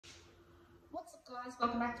Guys,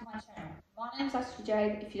 welcome back to my channel. My name's Ashley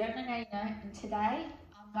Jade. If you don't know, now you know. And today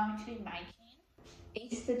I'm going to be making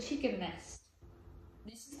Easter chicken nest.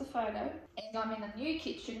 This is the photo, and I'm in a new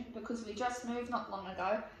kitchen because we just moved not long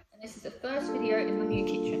ago, and this is the first video in the new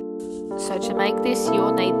kitchen. So to make this,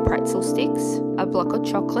 you'll need pretzel sticks, a block of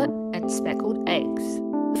chocolate, and speckled eggs.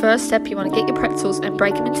 First step, you want to get your pretzels and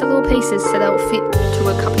break them into little pieces so they'll fit into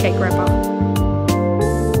a cupcake wrapper.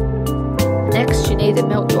 Next, you need to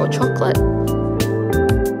melt your chocolate.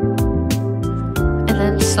 And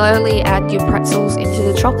then slowly add your pretzels into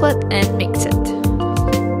the chocolate and mix it.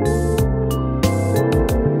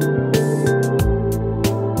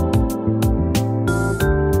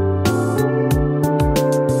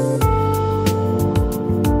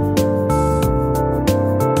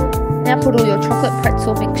 Now put all your chocolate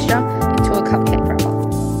pretzel mixture into a cupcake wrapper.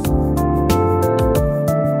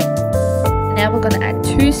 Now we're going to add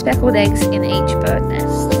 2 speckled eggs in each bird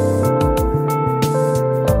nest.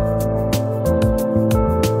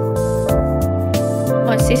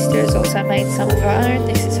 My sister has also made some of her own.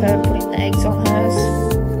 This is her putting the eggs on hers.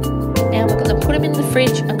 Now we're going to put them in the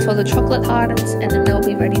fridge until the chocolate hardens, and then they'll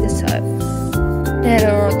be ready to serve. Now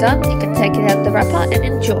they're all done, you can take it out of the wrapper and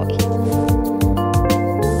enjoy.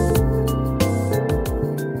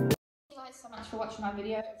 So much for watching my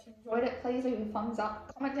video. If you enjoyed it, please leave a thumbs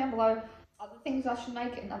up, comment down below other things I should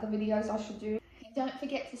make and other videos I should do, and don't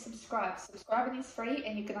forget to subscribe. Subscribing is free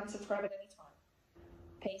and you can unsubscribe at any time.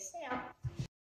 Peace out.